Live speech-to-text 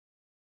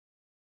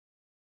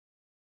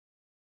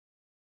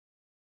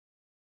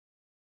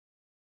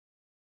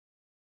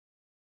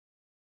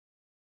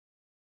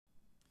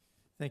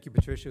Thank you,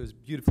 Patricia. It was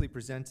beautifully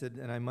presented,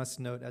 and I must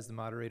note, as the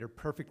moderator,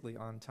 perfectly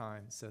on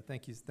time. So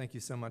thank you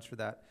so much for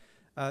that.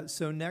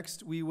 So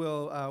next, we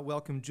will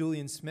welcome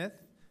Julian Smith,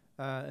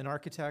 an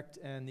architect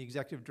and the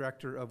executive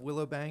director of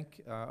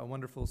Willowbank, a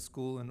wonderful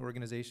school and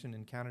organization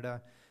in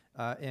Canada,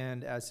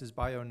 and as his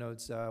bio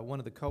notes, one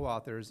of the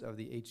co-authors of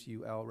the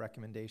HUL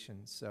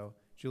recommendations. So,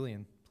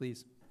 Julian,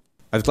 please.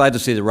 I was glad to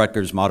see the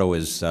Rutgers motto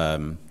is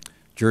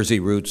Jersey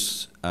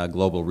Roots,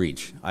 Global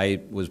Reach. I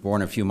was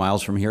born a few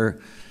miles from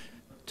here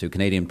to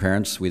Canadian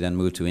parents. We then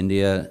moved to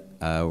India,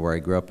 where I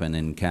grew up, and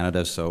in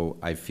Canada, so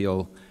I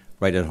feel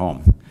right at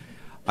home.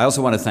 I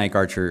also want to thank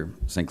Archer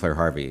St. Clair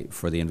Harvey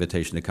for the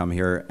invitation to come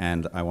here,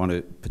 and I want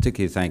to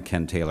particularly thank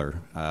Ken Taylor,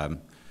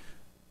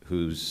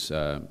 who's,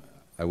 I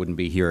wouldn't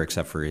be here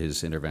except for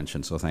his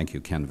intervention, so thank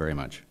you, Ken, very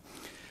much.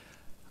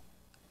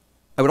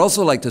 I would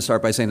also like to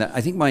start by saying that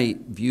I think my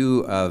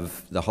view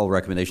of the Hull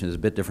recommendation is a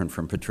bit different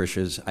from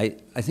Patricia's. I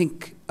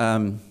think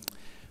what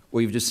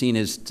we've just seen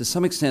is, to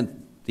some extent,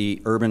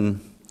 the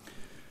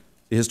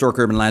historic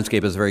urban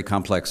landscape is a very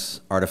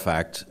complex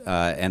artifact,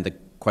 and the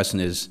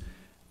question is,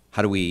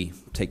 how do we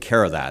take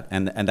care of that?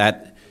 And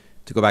that,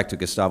 to go back to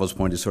Gustavo's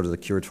point, is sort of the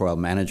curatorial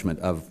management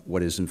of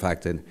what is, in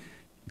fact, an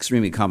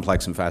extremely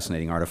complex and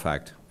fascinating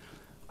artifact.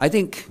 I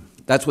think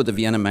that's what the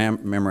Vienna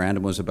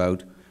Memorandum was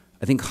about.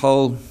 I think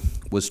Hull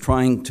was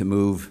trying to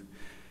move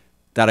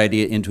that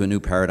idea into a new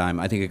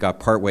paradigm. I think it got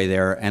partway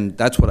there, and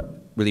that's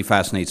what really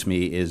fascinates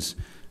me, is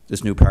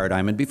this new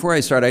paradigm. And before I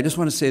start, I just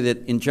want to say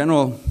that, in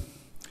general,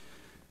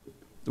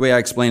 the way I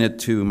explain it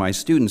to my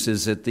students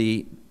is that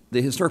the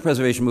historic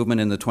preservation movement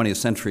in the 20th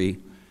century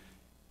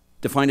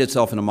defined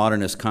itself in a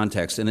modernist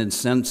context, and in a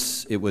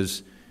sense it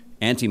was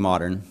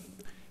anti-modern,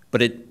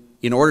 but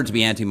in order to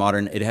be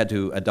anti-modern, it had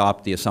to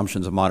adopt the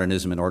assumptions of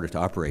modernism in order to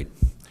operate.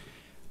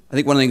 I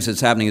think one of the things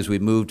that's happening is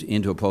we've moved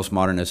into a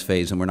postmodernist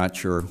phase, and we're not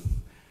sure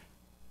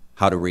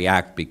how to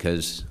react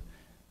because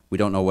we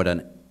don't know what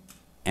an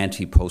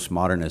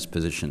anti-postmodernist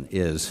position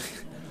is.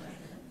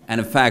 And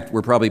in fact,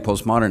 we're probably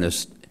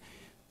postmodernists.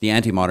 The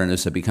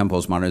anti-modernists have become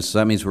postmodernists, so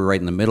that means we're right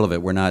in the middle of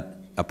it. We're not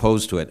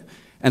opposed to it.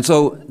 And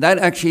so that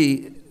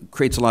actually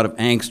creates a lot of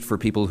angst for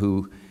people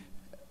who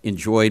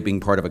enjoyed being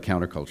part of a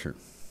counterculture.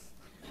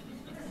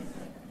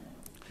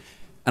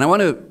 And I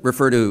want to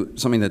refer to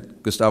something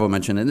that Gustavo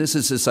mentioned, and this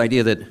is this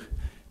idea that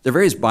there are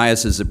various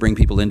biases that bring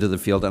people into the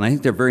field, and I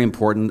think they're very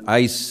important.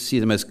 I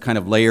see them as kind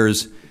of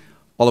layers,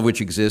 all of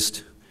which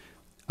exist.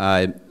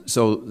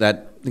 So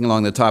that thing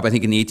along the top, I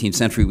think in the 18th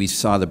century we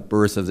saw the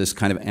birth of this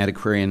kind of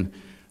antiquarian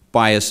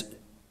bias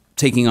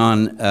taking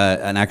on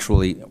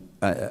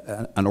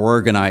an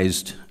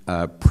organized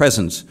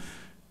presence,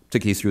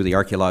 particularly through the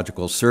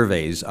archaeological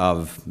surveys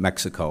of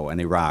Mexico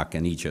and Iraq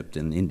and Egypt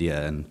and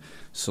India and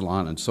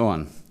Ceylon and so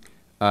on.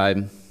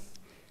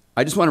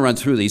 I just want to run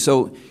through these.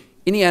 So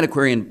in the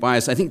antiquarian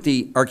bias, I think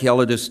the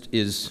archaeologist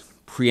is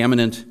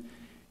preeminent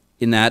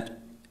in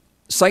that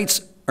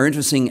sites are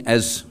interesting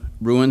as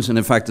ruins, and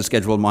in fact the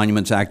Scheduled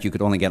Monuments Act, you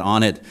could only get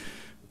on it,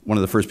 one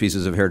of the first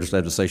pieces of heritage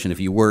legislation, if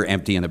you were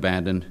empty and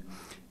abandoned.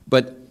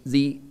 But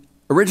the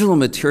original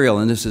material,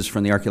 and this is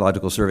from the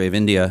Archaeological Survey of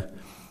India,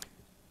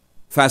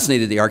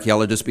 fascinated the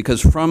archaeologists because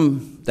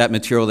from that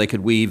material they could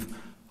weave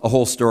a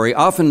whole story,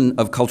 often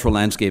of cultural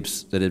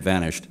landscapes that had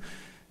vanished.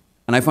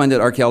 And I find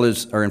that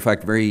archaeologists are in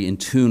fact very in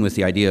tune with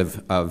the idea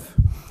of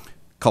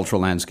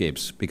cultural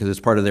landscapes because it's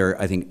part of their,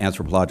 I think,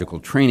 anthropological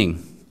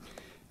training.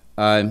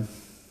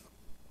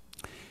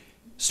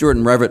 Stewart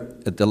and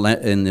Revett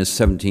in this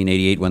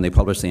 1788, when they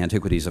published the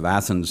Antiquities of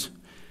Athens,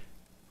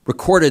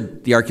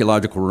 recorded the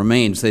archaeological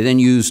remains. They then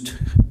used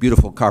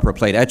beautiful copper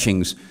plate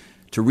etchings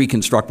to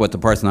reconstruct what the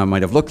Parthenon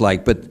might have looked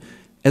like. But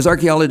as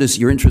archaeologists,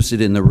 you're interested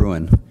in the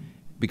ruin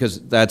because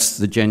that's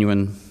the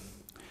genuine,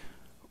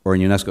 or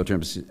in UNESCO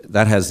terms,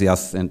 that has the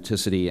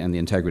authenticity and the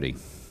integrity.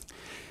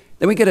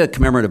 Then we get a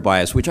commemorative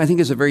bias, which I think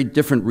is a very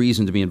different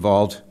reason to be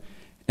involved,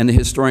 and the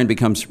historian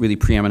becomes really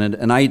preeminent.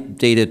 And I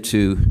date it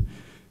to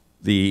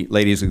the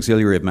Ladies'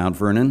 Auxiliary of Mount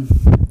Vernon,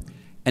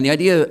 and the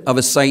idea of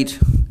a site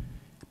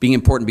being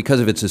important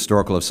because of its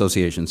historical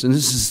associations. And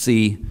this is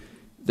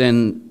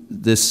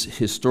this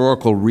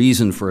historical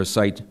reason for a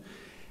site.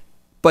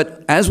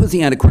 But as with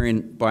the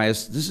antiquarian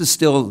bias, this is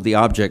still the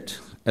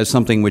object as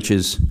something which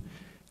is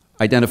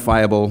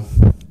identifiable,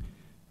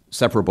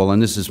 separable,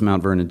 and this is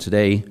Mount Vernon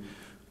today.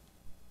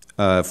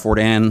 Fort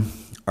Anne,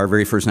 our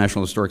very first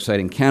National Historic Site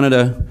in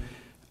Canada,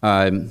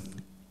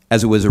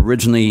 as it was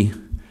originally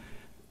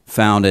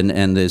found,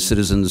 and the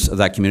citizens of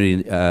that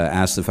community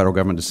asked the federal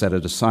government to set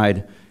it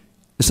aside.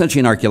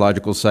 Essentially an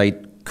archaeological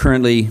site.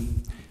 Currently,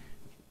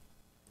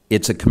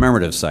 it's a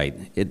commemorative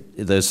site.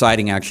 The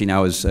siding actually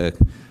now is a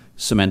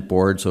cement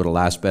board, so it'll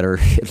last better.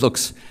 It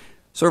looks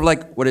sort of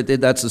like what it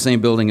did. That's the same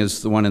building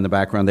as the one in the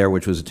background there,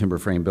 which was a timber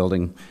frame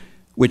building,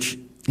 which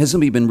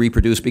hasn't been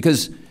reproduced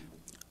because,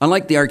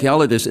 unlike the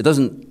archaeologists,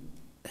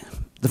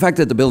 the fact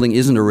that the building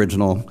isn't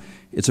original,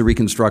 it's a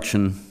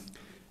reconstruction,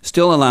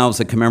 still allows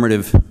the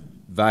commemorative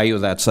value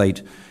of that site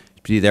to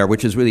be there,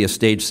 which is really a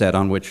stage set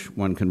on which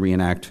one can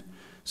reenact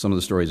some of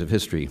the stories of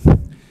history.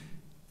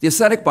 The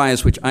aesthetic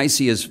bias, which I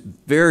see as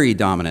very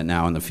dominant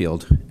now in the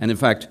field, and in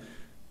fact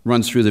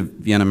runs through the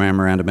Vienna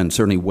Memorandum and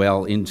certainly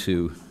well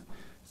into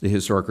the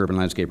historic urban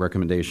landscape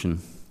recommendation,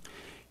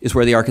 is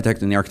where the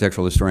architect and the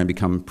architectural historian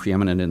become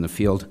preeminent in the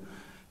field.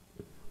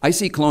 I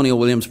see Colonial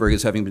Williamsburg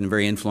as having been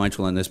very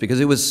influential in this because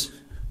it was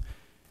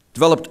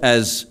developed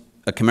as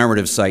a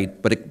commemorative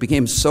site, but it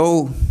became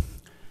so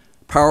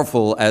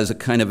powerful as a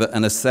kind of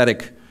an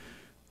aesthetic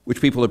which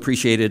people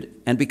appreciated,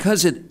 and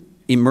because it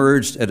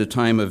emerged at a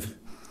time of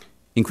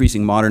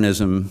increasing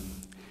modernism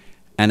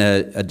and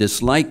a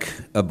dislike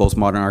of both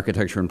modern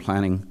architecture and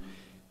planning,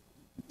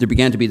 there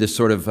began to be this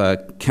sort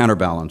of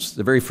counterbalance.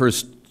 The very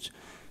first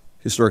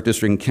historic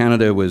district in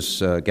Canada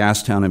was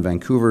Gastown in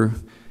Vancouver.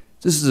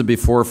 This is a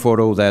before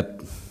photo.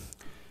 That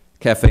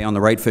cafe on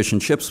the right, Fish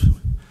and Chips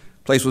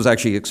place, was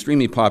actually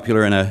extremely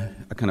popular and a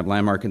kind of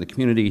landmark in the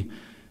community.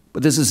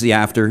 But this is the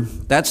after.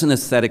 That's an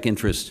aesthetic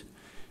interest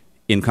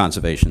in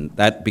conservation.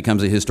 That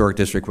becomes a historic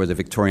district where the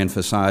Victorian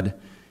facade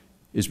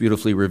is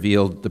beautifully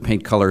revealed, the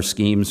paint color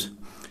schemes.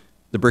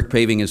 The brick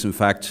paving is, in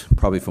fact,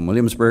 probably from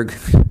Williamsburg,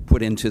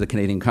 put into the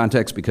Canadian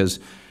context because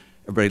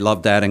everybody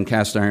loved that, and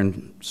cast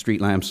iron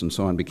street lamps and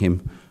so on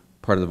became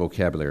part of the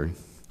vocabulary.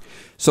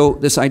 So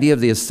this idea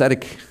of the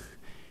aesthetic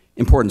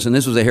importance, and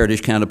this was a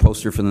Heritage Canada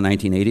poster from the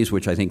 1980s,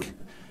 which I think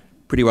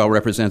pretty well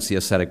represents the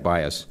aesthetic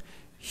bias.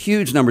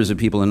 Huge numbers of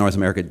people in North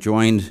America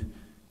joined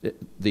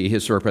the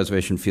historic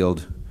preservation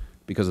field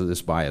because of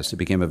this bias. It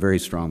became a very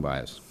strong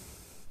bias.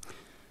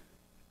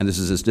 And this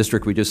is this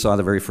district we just saw,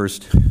 the very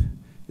first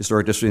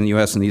historic district in the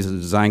US, and these are the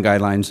design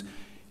guidelines.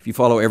 If you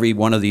follow every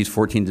one of these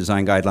 14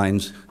 design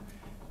guidelines,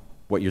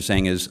 what you're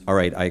saying is, all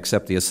right, I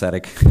accept the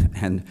aesthetic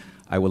and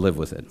I will live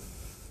with it.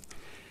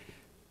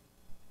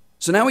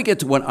 So now we get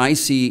to what I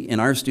see in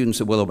our students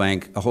at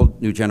Willowbank, a whole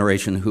new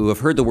generation who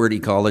have heard the word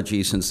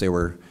ecology since they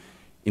were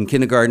in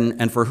kindergarten,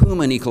 and for whom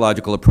an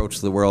ecological approach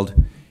to the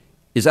world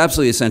is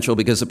absolutely essential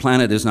because the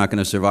planet is not going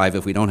to survive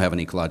if we don't have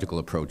an ecological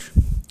approach.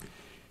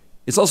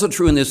 It's also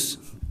true in this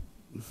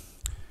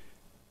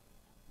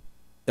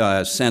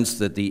sense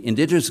that the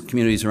indigenous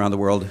communities around the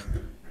world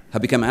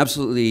have become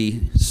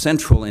absolutely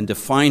central in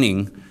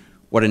defining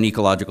what an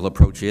ecological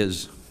approach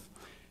is.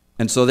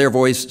 And so their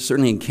voice,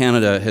 certainly in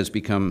Canada, has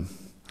become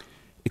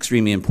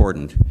extremely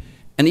important.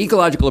 An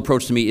ecological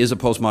approach to me is a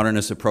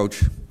postmodernist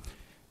approach,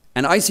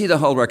 and I see the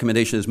Hull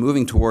recommendation as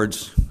moving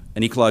towards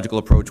an ecological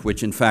approach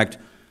which in fact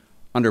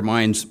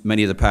undermines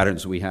many of the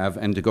patterns we have.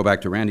 And to go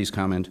back to Randy's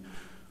comment,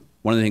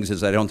 one of the things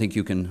is I don't think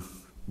you can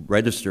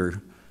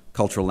register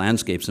cultural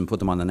landscapes and put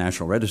them on the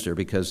National Register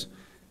because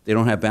they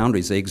don't have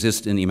boundaries. They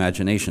exist in the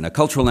imagination. A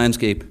cultural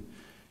landscape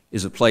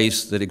is a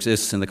place that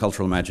exists in the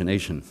cultural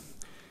imagination.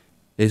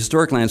 A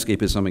historic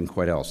landscape is something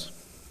quite else.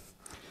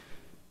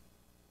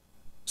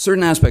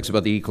 Certain aspects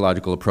about the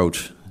ecological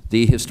approach,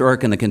 the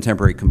historic and the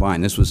contemporary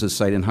combined. This was a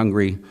site in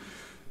Hungary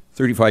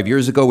 35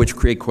 years ago, which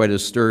created quite a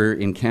stir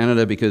in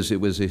Canada because it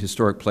was a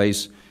historic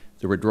place.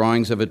 There were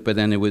drawings of it, but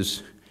then it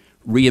was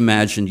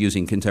reimagined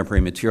using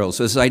contemporary materials.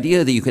 So this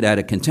idea that you could add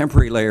a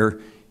contemporary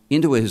layer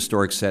into a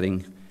historic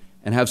setting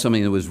and have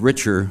something that was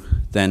richer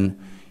than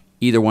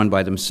either one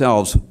by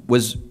themselves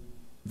was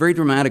very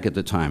dramatic at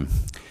the time.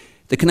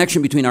 The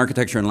connection between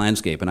architecture and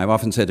landscape, and I've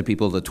often said to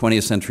people the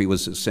 20th century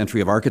was a century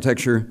of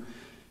architecture.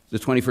 The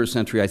 21st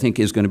century, I think,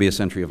 is going to be a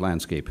century of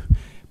landscape.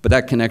 But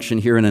that connection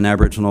here in an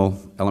Aboriginal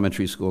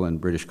elementary school in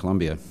British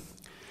Columbia.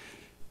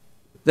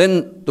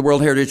 Then the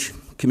World Heritage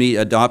Committee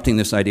adopting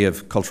this idea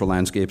of cultural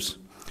landscapes.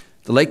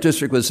 The Lake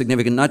District was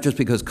significant not just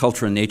because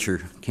culture and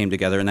nature came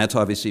together, and that's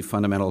obviously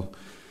fundamental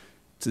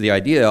to the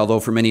idea, although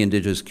for many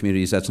Indigenous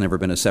communities that's never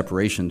been a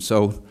separation.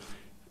 So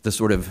the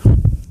sort of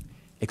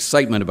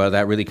excitement about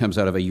that really comes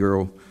out of a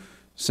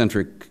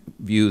Eurocentric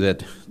view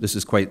that this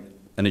is quite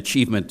an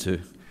achievement to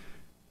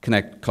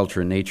connect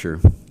culture and nature.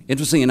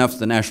 Interestingly enough,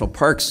 the national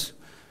parks,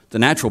 the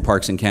natural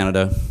parks in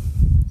Canada,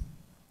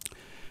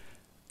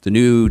 the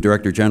new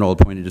Director General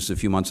appointed just a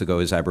few months ago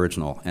is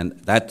Aboriginal, and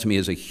that to me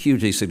is a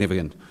hugely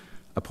significant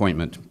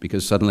appointment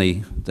because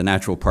suddenly the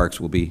natural parks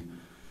will be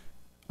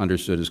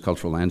understood as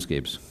cultural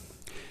landscapes.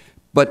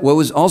 But what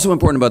was also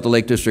important about the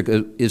Lake District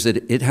is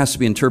that it has to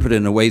be interpreted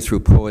in a way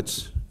through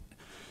poets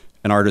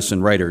and artists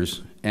and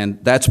writers, and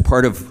that's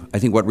part of, I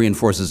think, what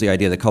reinforces the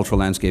idea that cultural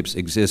landscapes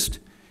exist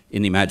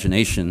in the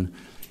imagination.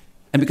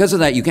 And because of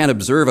that, you can't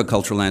observe a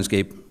cultural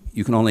landscape,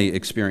 you can only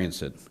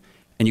experience it,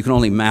 and you can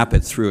only map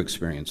it through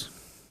experience.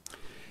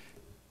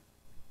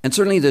 And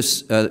certainly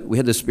this, we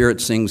had the Spirit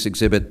Sings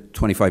exhibit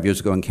 25 years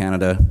ago in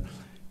Canada,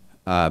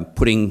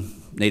 putting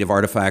native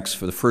artifacts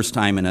for the first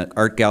time in an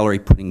art gallery,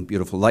 putting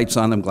beautiful lights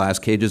on them, glass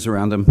cages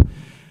around them.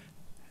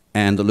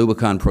 And the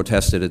Lubicon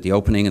protested at the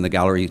opening, and the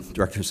gallery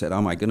director said,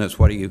 oh my goodness,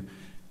 what are you,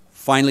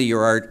 finally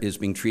your art is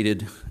being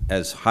treated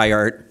as high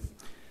art.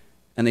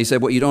 And they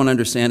said, what you don't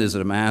understand is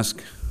that a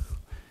mask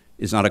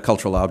is not a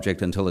cultural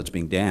object until it's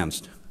being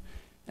danced.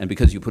 And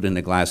because you put it in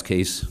a glass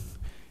case,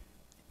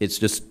 it's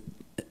just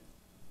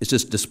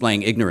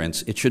displaying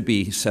ignorance. It should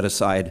be set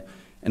aside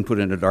and put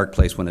in a dark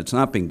place when it's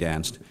not being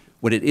danced.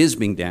 When it is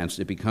being danced,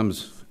 it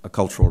becomes a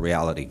cultural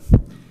reality.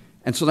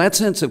 And so that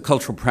sense of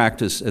cultural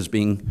practice as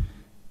being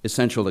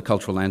essential to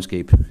cultural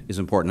landscape is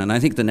important. And I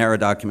think the NARA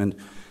document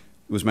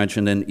was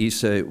mentioned in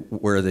ISA,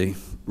 where the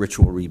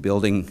ritual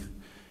rebuilding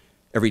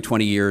every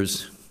 20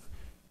 years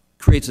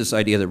creates this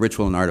idea that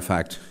ritual and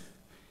artifact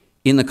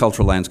in the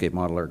cultural landscape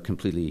model are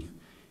completely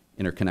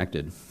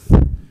interconnected.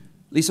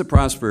 Lisa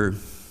Prosper,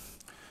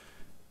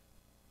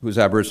 who's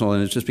Aboriginal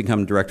and has just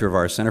become director of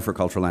our Center for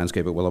Cultural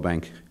Landscape at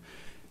Willowbank,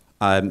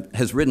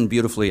 has written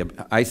beautifully.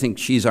 I think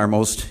she's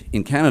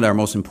in Canada, our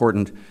most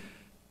important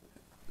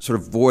sort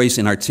of voice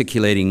in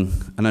articulating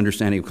an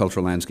understanding of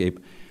cultural landscape.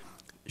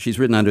 She's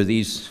written under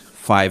these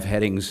 5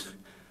 headings.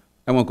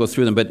 I won't go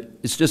through them, but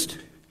it's just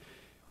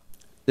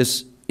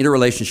this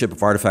interrelationship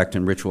of artifact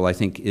and ritual, I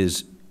think,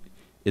 is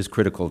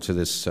critical to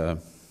this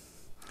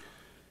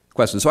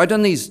question. So I've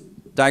done these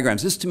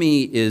diagrams. This, to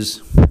me,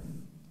 is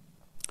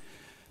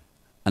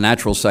a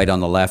natural site on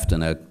the left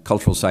and a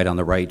cultural site on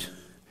the right,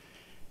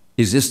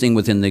 existing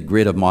within the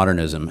grid of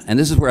modernism. And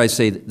this is where I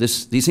say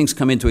these things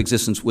come into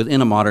existence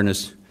within a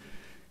modernist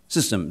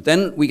system.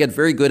 Then we get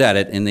very good at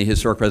it in the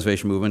historic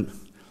preservation movement,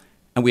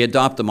 and we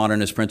adopt the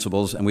modernist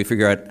principles, and we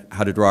figure out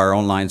how to draw our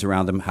own lines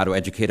around them, how to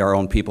educate our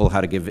own people,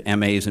 how to give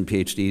MAs and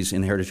PhDs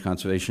in heritage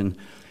conservation,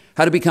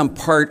 how to become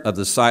part of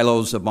the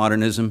silos of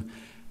modernism,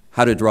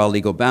 how to draw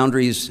legal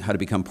boundaries, how to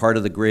become part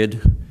of the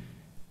grid.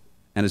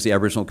 And as the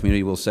Aboriginal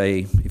community will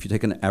say, if you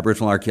take an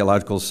Aboriginal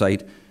archaeological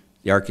site,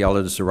 the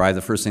archaeologists arrive,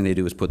 the first thing they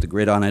do is put the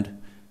grid on it.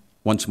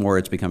 Once more,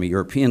 it's become a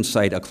European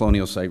site, a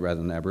colonial site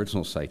rather than an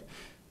Aboriginal site.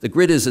 The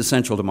grid is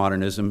essential to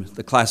modernism.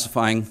 The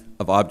classifying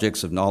of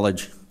objects of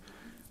knowledge,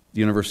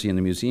 the university and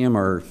the museum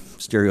are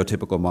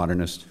stereotypical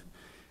modernist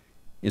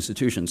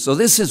institutions. So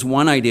this is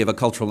one idea of a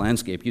cultural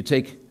landscape. You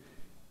take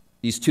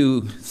these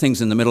 2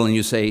 things in the middle and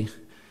you say,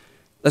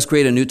 let's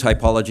create a new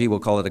typology. We'll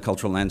call it a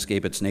cultural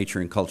landscape. It's nature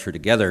and culture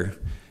together,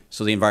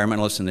 so the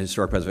environmentalists and the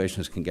historic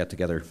preservationists can get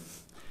together.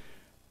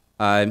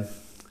 I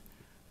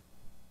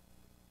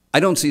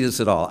don't see this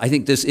at all. I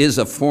think this is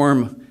a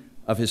form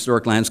of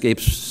historic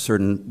landscapes.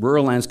 Certain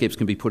rural landscapes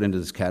can be put into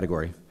this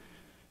category.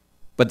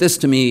 But this,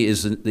 to me,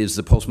 is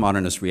the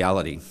postmodernist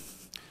reality.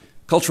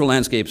 Cultural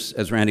landscapes,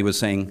 as Randy was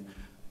saying,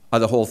 are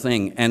the whole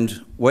thing. And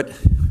what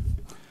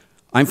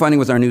I'm finding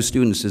with our new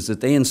students is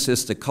that they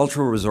insist that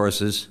cultural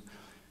resources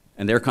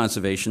and their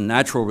conservation,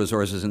 natural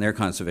resources and their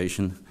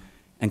conservation,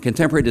 and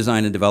contemporary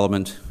design and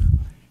development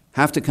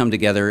have to come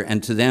together,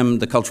 and to them,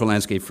 the cultural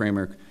landscape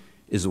framework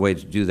is the way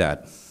to do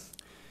that.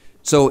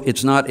 So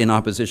it's not in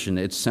opposition,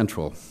 it's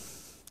central.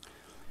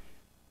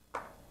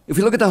 If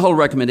we look at the whole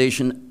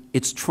recommendation,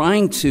 it's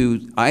trying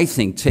to, I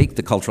think, take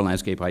the cultural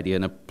landscape idea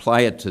and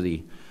apply it to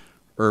the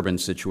urban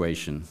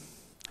situation.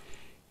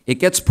 It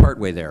gets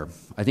partway there.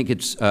 I think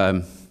it's,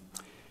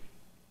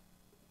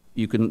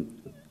 you can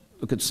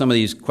look at some of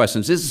these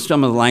questions. This is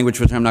some of the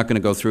language which I'm not going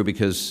to go through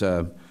because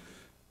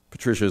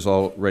Patricia has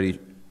already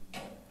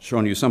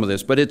shown you some of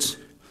this, but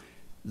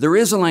there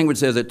is a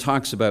language there that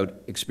talks about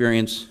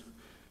experience,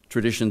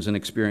 traditions and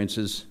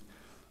experiences,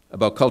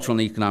 about cultural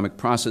and economic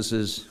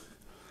processes,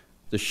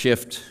 the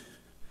shift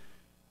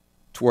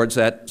towards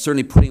that,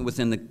 certainly putting it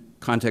within the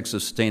context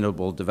of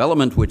sustainable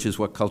development, which is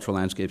what cultural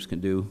landscapes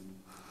can do.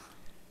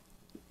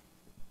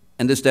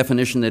 And this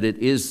definition that it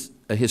is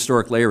a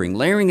historic layering.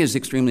 Layering is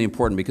extremely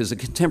important because the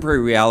contemporary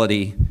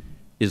reality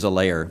is a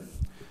layer.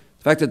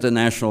 The fact that the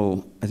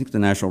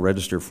National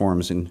Register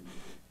forms in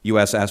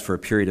U.S. asked for a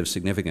period of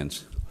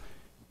significance.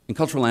 In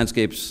cultural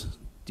landscapes,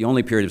 the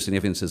only period of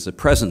significance is the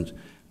present,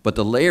 but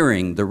the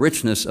layering, the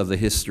richness of the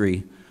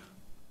history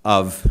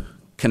of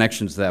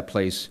connections to that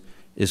place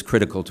is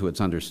critical to its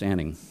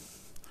understanding.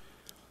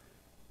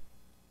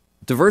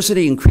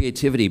 Diversity and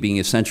creativity being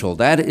essential,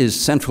 that is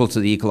central to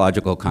the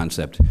ecological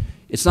concept.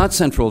 It's not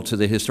central to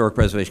the historic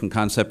preservation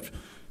concept.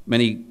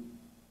 Many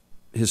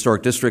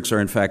historic districts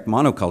are in fact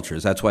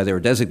monocultures. That's why they were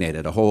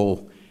designated, a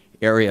whole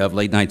area of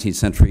late 19th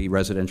century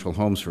residential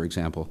homes, for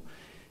example.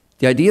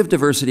 The idea of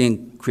diversity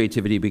and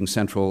creativity being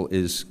central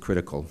is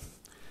critical.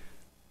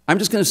 I'm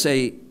just going to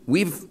say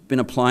we've been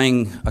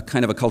applying a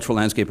kind of a cultural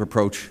landscape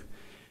approach,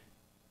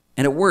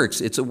 and it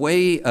works. It's a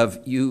way of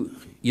you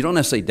don't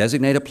necessarily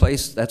designate a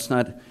place.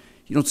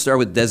 You don't start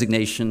with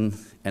designation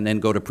and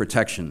then go to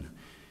protection.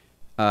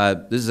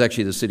 This is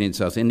actually the city in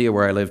South India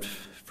where I lived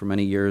for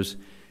many years.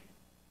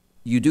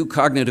 You do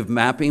cognitive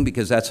mapping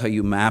because that's how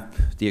you map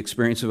the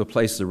experience of a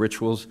place, the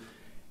rituals.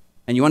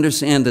 And you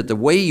understand that the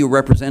way you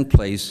represent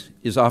place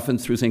is often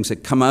through things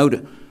that come out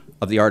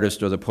of the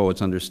artist or the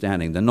poet's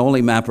understanding. The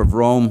Noli map of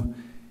Rome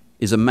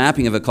is a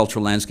mapping of a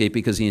cultural landscape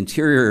because the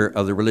interior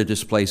of the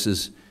religious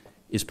places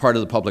is part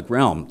of the public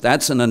realm.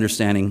 That's an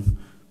understanding,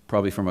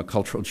 probably from a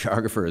cultural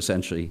geographer,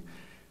 essentially.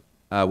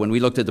 When we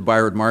looked at the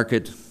Bayreuth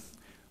market,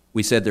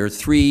 we said there are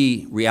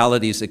 3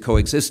 realities that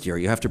coexist here.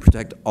 You have to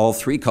protect all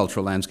 3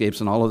 cultural landscapes,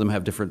 and all of them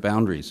have different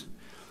boundaries.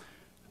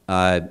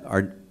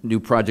 Our new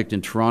project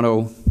in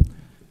Toronto,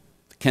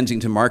 the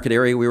Kensington Market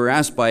area, we were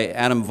asked by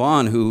Adam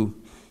Vaughan, who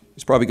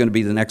is probably going to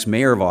be the next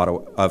mayor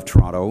of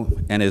Toronto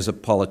and is a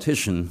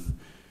politician,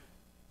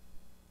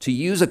 to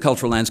use a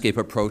cultural landscape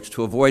approach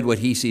to avoid what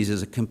he sees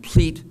as a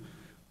complete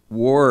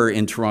war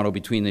in Toronto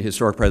between the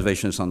historic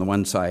preservationists on the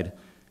one side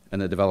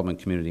and the development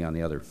community on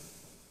the other.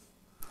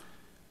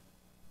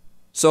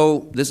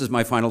 So this is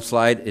my final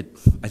slide.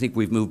 I think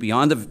we've moved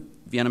beyond the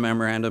Vienna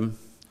Memorandum.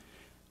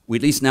 We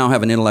at least now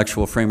have an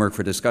intellectual framework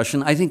for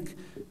discussion. I think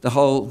the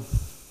whole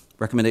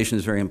recommendation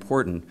is very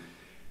important,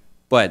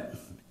 but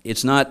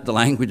it's not, the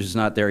language is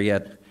not there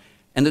yet.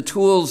 And the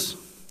tools,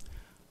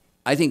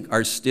 I think,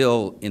 are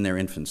still in their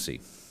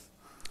infancy.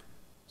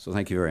 So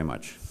thank you very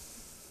much.